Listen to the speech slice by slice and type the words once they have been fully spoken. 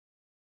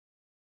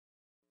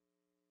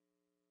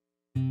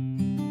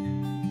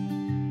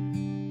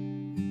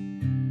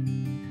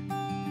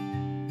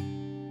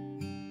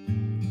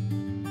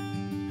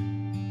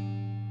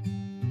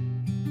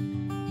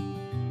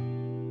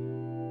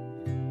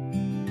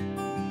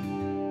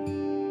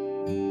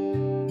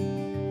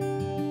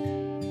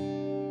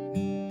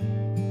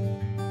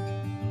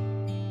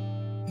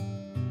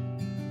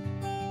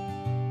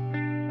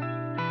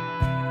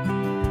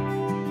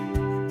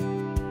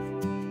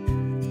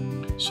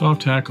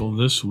Soft hackle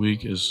this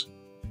week is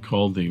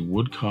called the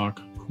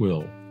Woodcock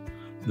Quill.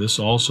 This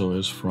also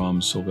is from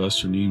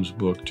Sylvester Neam's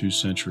book, 2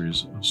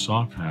 Centuries of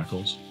Soft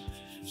Hackles.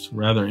 It's a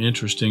rather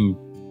interesting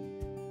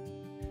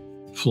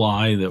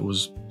fly that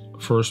was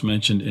first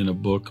mentioned in a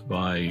book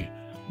by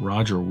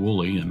Roger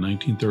Woolley in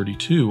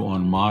 1932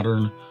 on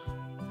modern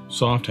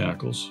soft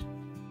hackles,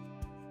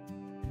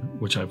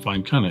 which I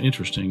find kind of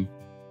interesting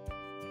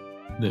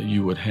that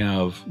you would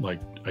have, like,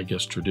 I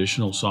guess,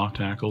 traditional soft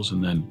hackles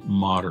and then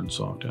modern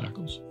soft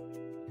hackles.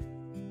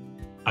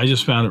 I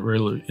just found it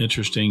really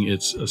interesting.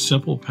 It's a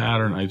simple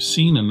pattern. I've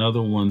seen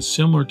another one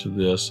similar to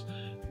this,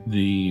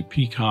 the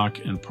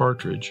Peacock and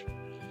Partridge,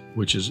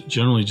 which is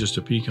generally just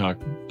a peacock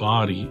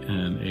body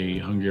and a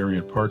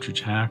Hungarian partridge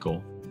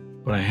hackle.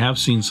 But I have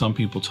seen some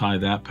people tie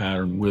that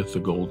pattern with the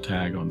gold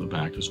tag on the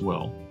back as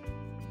well.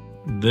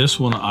 This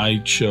one I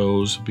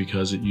chose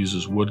because it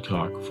uses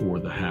woodcock for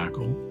the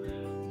hackle.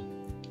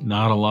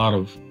 Not a lot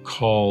of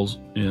calls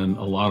in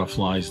a lot of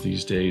flies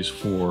these days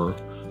for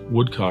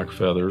woodcock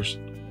feathers.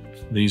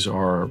 These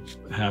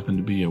happen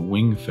to be a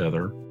wing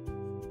feather.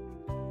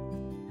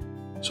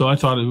 So I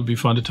thought it would be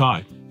fun to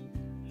tie.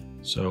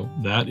 So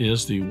that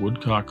is the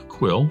Woodcock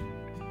Quill,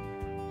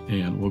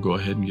 and we'll go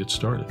ahead and get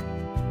started.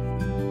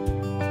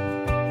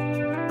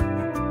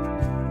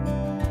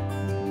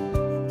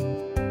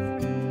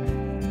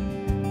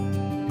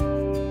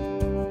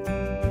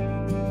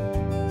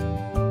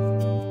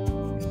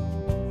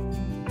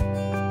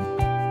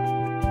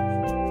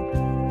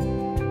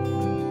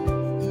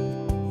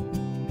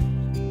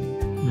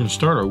 We're going to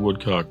start our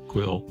Woodcock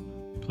Quill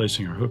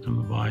placing our hook in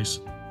the vise.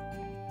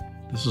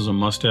 This is a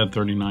Mustad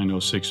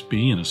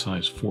 3906B in a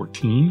size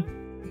 14.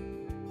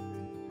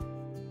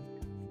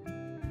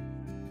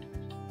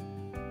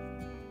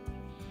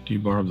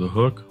 Debarb the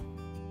hook,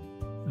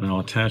 and I'll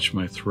attach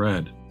my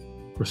thread.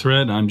 For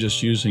thread, I'm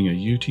just using a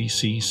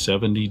UTC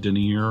 70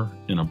 Denier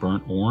in a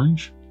burnt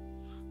orange.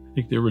 I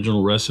think the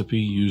original recipe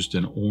used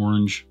an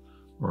orange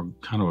or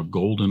kind of a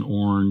golden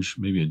orange,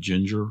 maybe a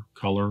ginger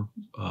color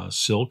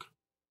silk.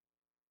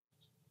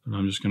 But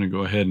I'm just going to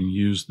go ahead and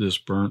use this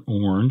burnt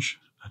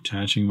orange,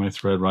 attaching my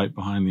thread right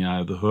behind the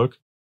eye of the hook,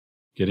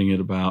 getting it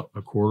about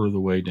a quarter of the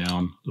way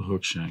down the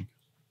hook shank.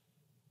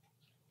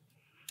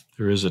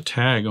 There is a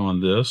tag on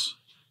this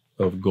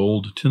of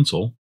gold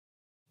tinsel,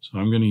 so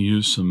I'm going to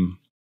use some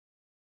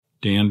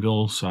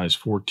Danville size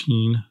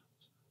 14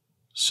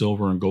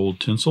 silver and gold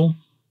tinsel.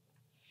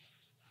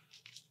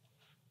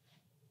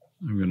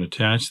 I'm going to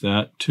attach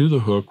that to the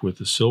hook with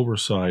the silver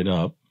side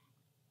up,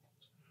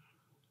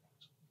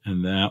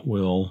 and that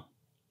will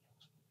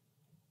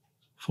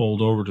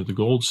fold over to the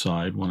gold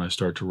side when I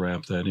start to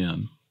wrap that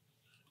in.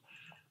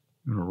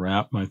 I'm going to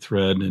wrap my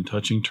thread in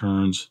touching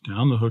turns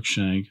down the hook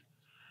shank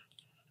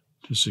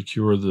to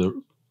secure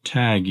the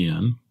tag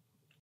in.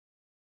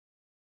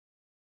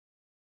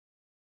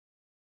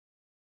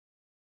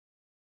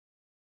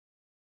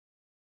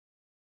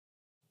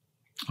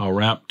 I'll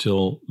wrap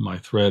till my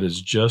thread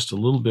is just a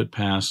little bit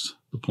past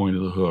the point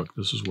of the hook.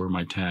 This is where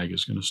my tag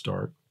is going to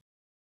start.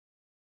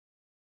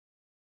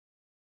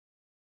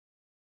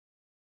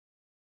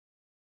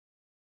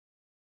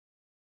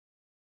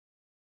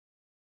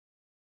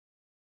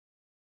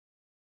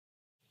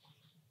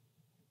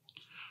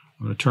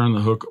 I'm going to turn the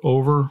hook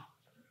over.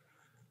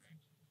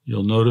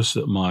 You'll notice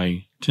that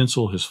my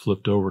tinsel has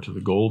flipped over to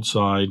the gold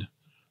side.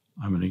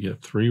 I'm going to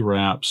get 3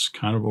 wraps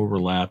kind of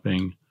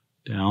overlapping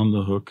down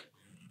the hook,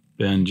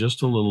 bend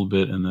just a little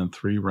bit, and then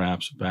 3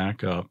 wraps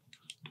back up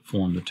to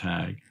form the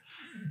tag.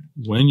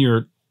 When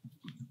you're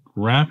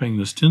wrapping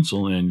this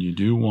tinsel in, you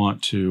do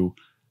want to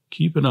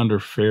keep it under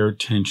fair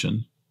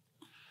tension.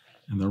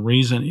 And the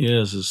reason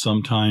is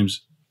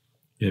sometimes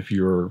if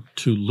you're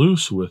too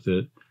loose with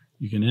it,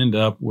 you can end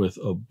up with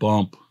a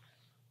bump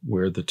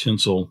where the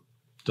tinsel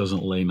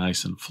doesn't lay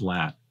nice and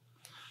flat.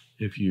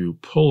 If you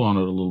pull on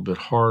it a little bit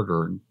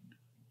harder,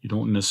 you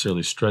don't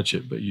necessarily stretch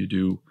it, but you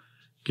do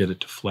get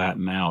it to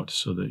flatten out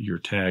so that your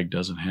tag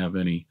doesn't have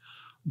any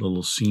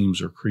little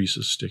seams or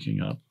creases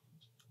sticking up.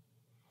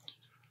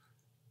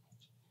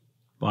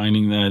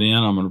 Binding that in,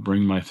 I'm going to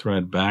bring my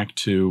thread back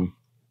to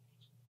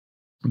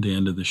the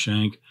end of the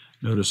shank.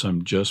 Notice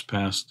I'm just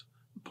past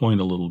the point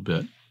a little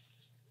bit.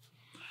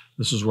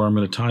 This is where I'm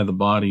going to tie the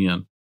body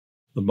in.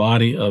 The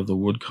body of the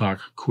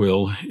Woodcock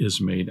Quill is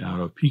made out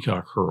of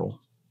Peacock Herl.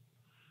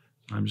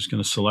 I'm just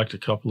going to select a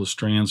couple of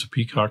strands of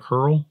Peacock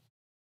Herl.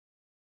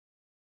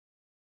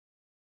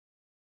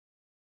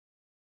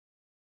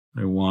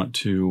 I want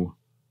to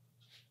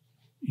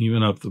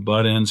even up the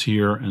butt ends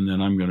here, and then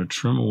I'm going to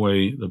trim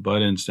away the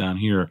butt ends down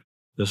here.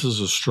 This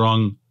is a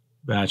strung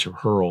batch of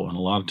Herl, and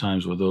a lot of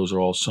times when those are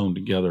all sewn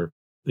together,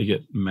 they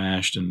get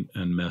mashed and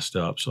messed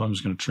up. So I'm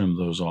just going to trim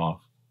those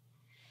off.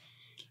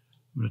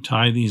 I'm going to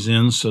tie these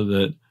in so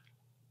that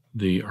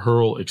the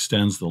Herl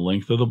extends the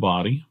length of the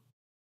body.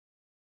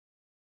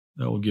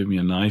 That will give me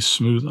a nice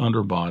smooth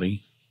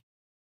underbody.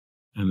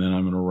 And then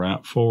I'm going to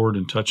wrap forward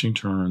in touching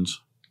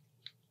turns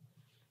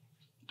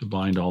to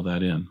bind all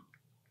that in.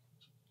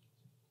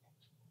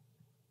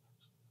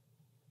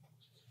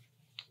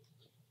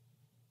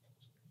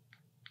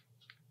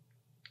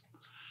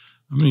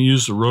 I'm going to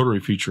use the rotary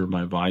feature of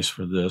my vise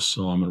for this,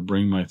 so I'm going to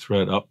bring my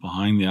thread up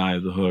behind the eye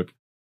of the hook,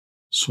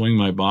 swing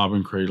my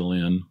bobbin cradle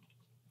in,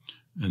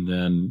 and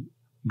then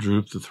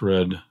droop the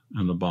thread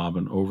and the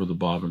bobbin over the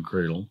bobbin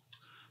cradle.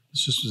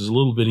 This just is a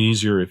little bit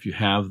easier if you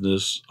have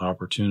this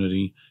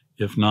opportunity.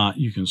 If not,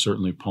 you can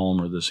certainly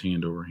palmer this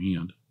hand over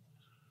hand.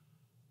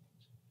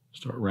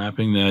 Start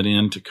wrapping that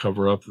in to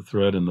cover up the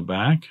thread in the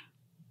back.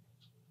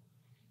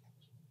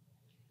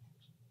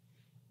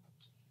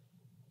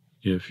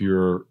 If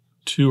your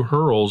two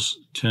herls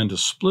tend to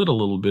split a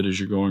little bit as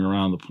you're going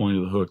around the point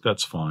of the hook,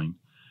 that's fine.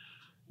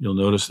 You'll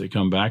notice they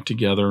come back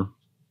together.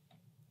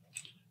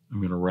 I'm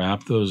going to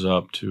wrap those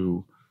up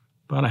to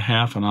about a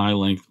half an eye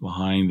length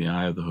behind the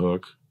eye of the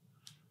hook.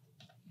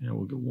 Yeah,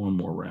 we'll get one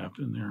more wrap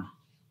in there.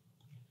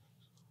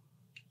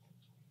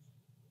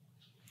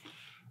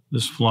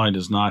 This fly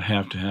does not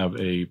have to have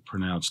a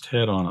pronounced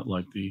head on it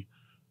like the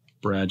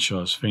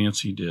Bradshaw's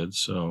Fancy did,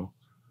 so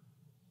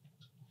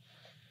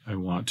I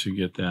want to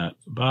get that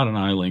about an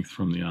eye length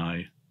from the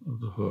eye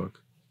of the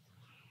hook.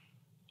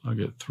 I'll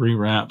get 3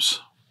 wraps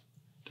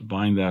to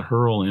bind that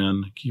herl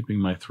in, keeping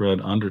my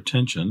thread under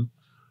tension.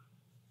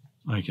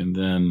 I can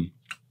then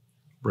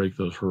break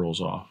those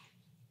herls off.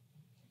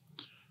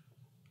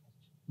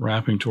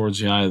 Wrapping towards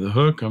the eye of the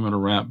hook, I'm going to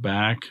wrap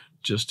back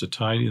just to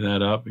tidy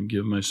that up and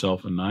give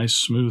myself a nice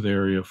smooth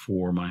area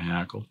for my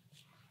hackle.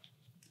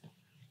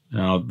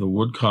 Now, the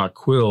Woodcock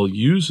quill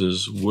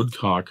uses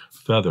woodcock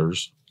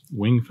feathers,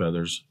 wing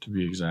feathers to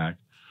be exact,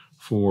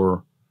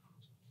 for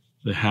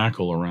the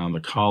hackle around the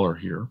collar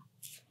here.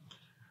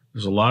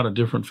 There's a lot of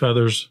different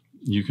feathers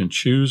you can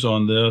choose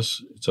on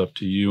this. It's up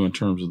to you in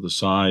terms of the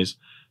size.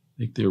 I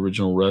think the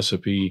original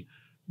recipe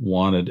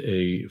wanted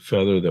a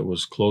feather that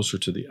was closer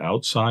to the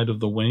outside of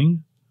the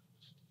wing,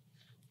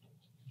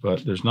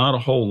 but there's not a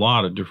whole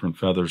lot of different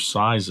feather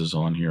sizes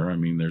on here. I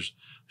mean, I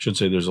should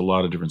say there's a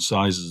lot of different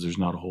sizes. There's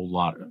not a whole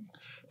lot in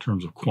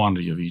terms of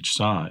quantity of each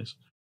size.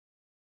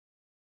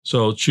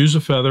 So choose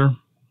a feather,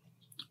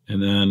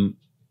 and then,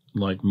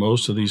 like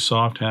most of these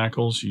soft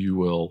hackles, you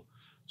will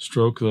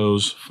stroke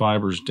those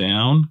fibers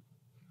down.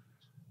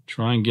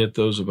 Try and get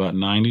those about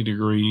 90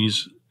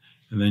 degrees,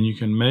 and then you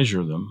can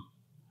measure them.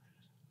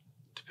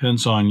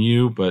 Depends on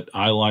you, but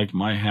I like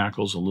my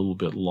hackles a little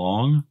bit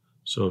long,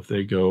 so if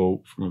they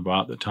go from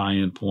about the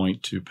tie-in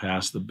point to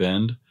past the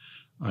bend,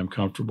 I'm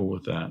comfortable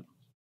with that.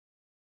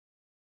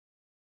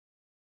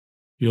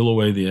 Peel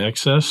away the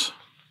excess.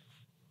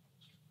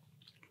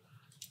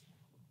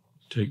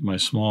 Take my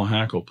small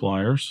hackle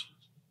pliers,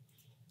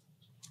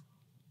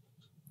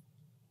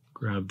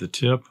 grab the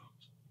tip,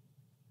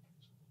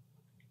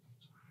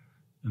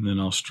 and then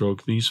I'll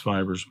stroke these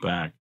fibers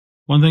back.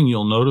 One thing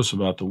you'll notice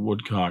about the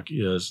woodcock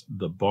is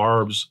the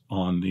barbs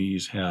on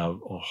these have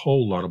a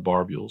whole lot of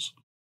barbules.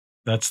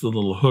 That's the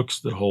little hooks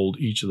that hold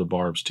each of the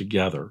barbs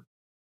together.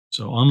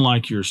 So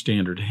unlike your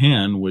standard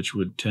hen, which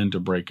would tend to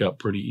break up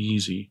pretty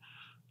easy,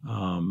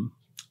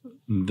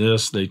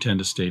 they tend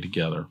to stay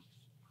together.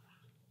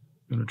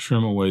 I'm going to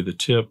trim away the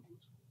tip,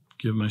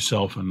 give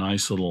myself a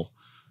nice little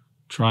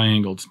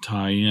triangle to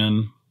tie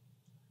in,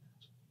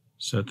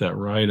 set that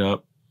right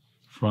up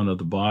front of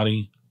the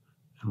body,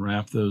 and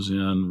wrap those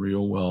in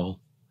real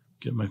well.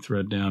 Get my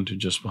thread down to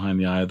just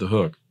behind the eye of the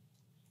hook.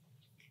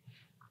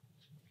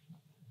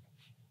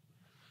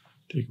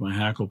 Take my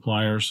hackle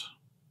pliers,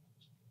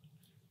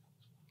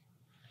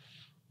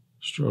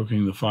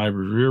 stroking the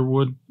fiber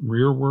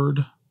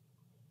rearward.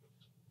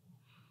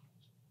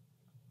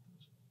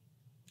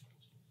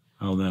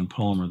 I'll then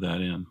palmer that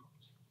in.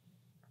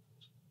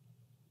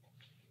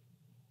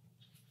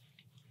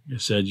 Like I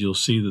said, you'll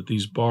see that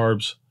these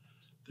barbs,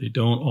 they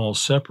don't all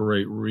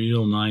separate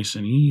real nice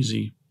and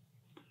easy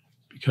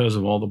because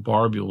of all the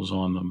barbules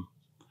on them.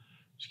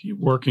 Just keep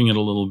working it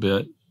a little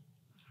bit.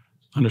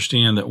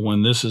 Understand that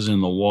when this is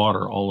in the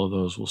water, all of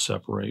those will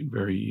separate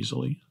very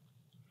easily.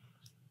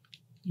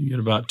 You get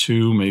about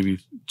 2, maybe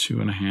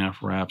 2.5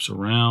 wraps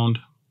around.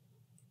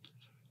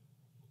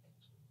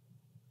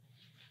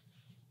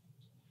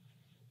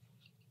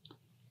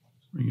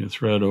 Bring your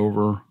thread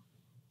over.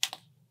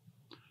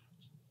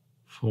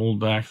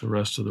 Fold back the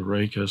rest of the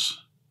rachis,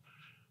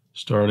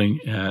 starting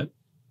at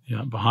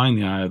behind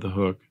the eye of the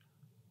hook,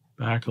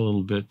 back a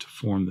little bit to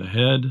form the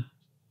head.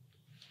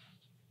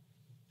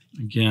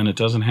 Again, it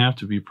doesn't have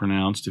to be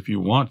pronounced. If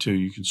you want to,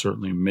 you can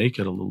certainly make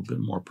it a little bit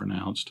more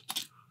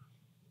pronounced.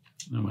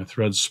 Now my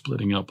thread's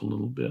splitting up a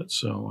little bit,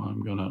 so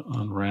I'm going to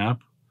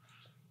unwrap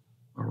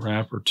a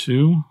wrap or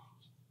 2.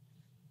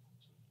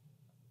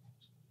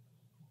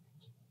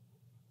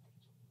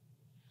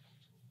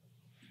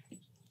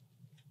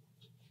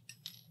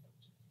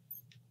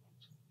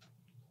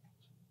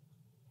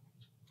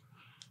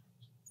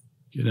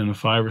 Get in a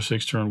 5 or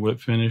 6 turn whip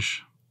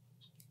finish.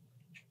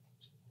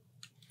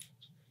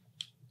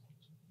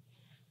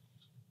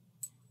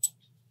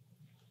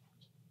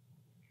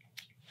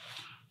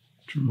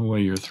 Trim away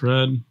your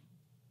thread.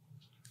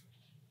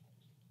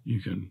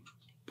 You can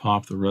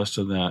pop the rest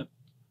of that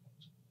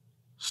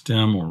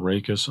stem or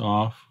rachis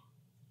off,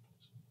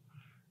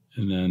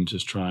 and then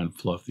just try and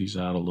fluff these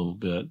out a little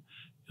bit.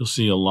 you'll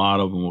see a lot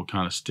of them will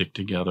kind of stick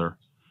together.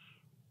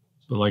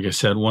 But like I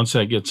said, once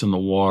that gets in the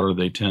water,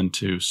 they tend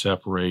to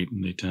separate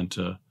and they tend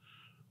to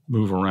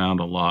move around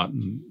a lot.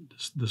 And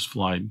this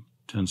fly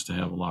tends to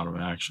have a lot of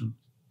action.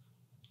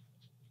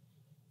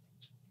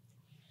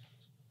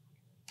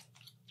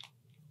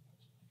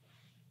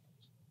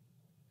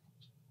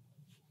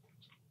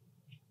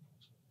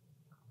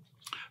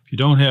 If you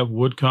don't have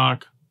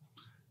woodcock,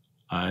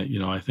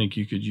 I think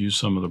you could use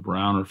some of the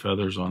browner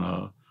feathers on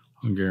a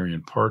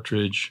Hungarian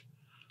partridge,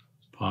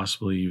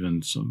 possibly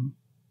even some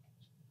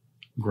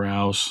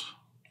grouse.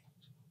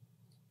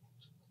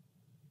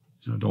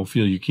 Don't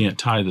feel you can't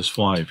tie this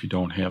fly if you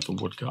don't have the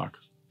woodcock.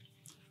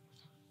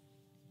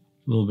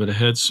 A little bit of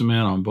head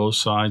cement on both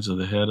sides of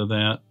the head of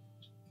that,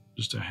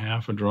 just a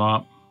half a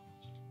drop.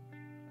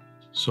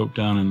 Soak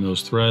down in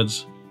those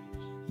threads,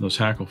 those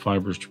hackle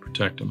fibers to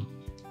protect them.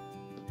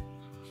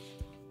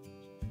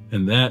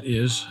 And that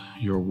is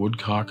your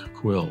woodcock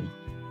quill.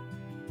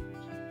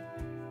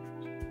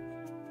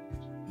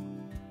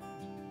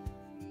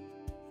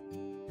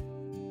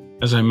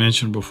 As I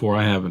mentioned before,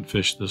 I haven't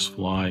fished this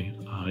fly.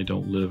 I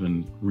don't live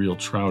in real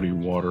trouty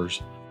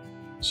waters,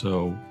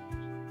 so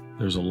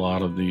there's a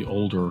lot of the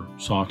older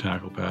soft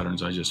hackle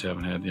patterns I just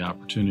haven't had the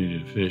opportunity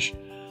to fish.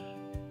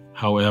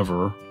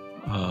 However,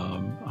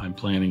 I'm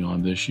planning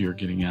on this year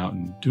getting out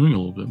and doing a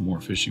little bit more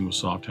fishing with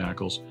soft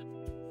hackles,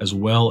 as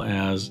well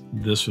as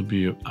this would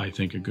be, I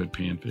think, a good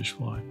panfish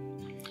fly.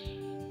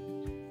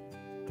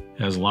 It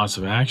has lots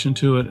of action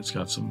to it. It's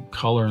got some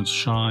color and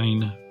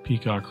shine.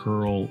 Peacock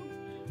Herl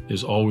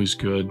is always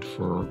good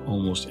for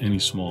almost any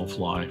small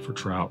fly for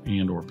trout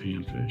and or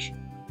panfish.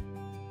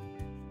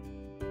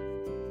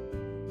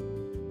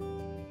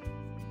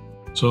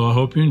 So I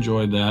hope you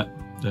enjoyed that.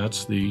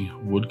 That's the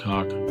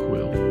woodcock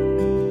quill.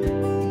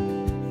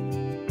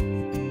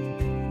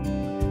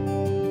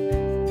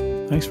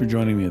 Thanks for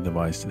joining me at the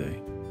Vise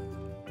today.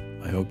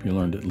 I hope you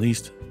learned at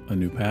least a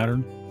new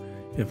pattern,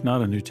 if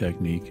not a new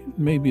technique,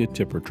 maybe a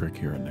tip or trick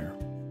here and there.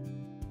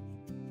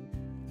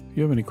 If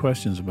you have any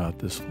questions about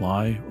this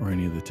fly or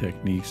any of the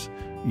techniques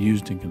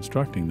used in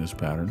constructing this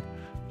pattern,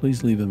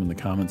 please leave them in the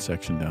comments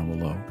section down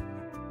below.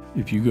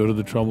 If you go to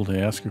the trouble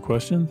to ask a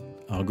question,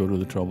 I'll go to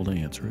the trouble to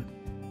answer it.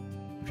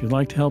 If you'd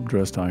like to help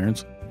dressed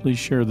irons, please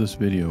share this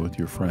video with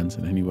your friends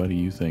and anybody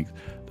you think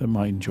that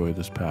might enjoy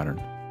this pattern.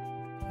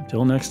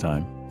 Until next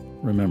time,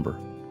 remember,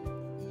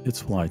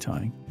 it's fly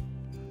tying.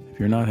 If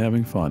you're not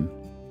having fun,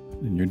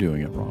 then you're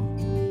doing it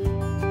wrong.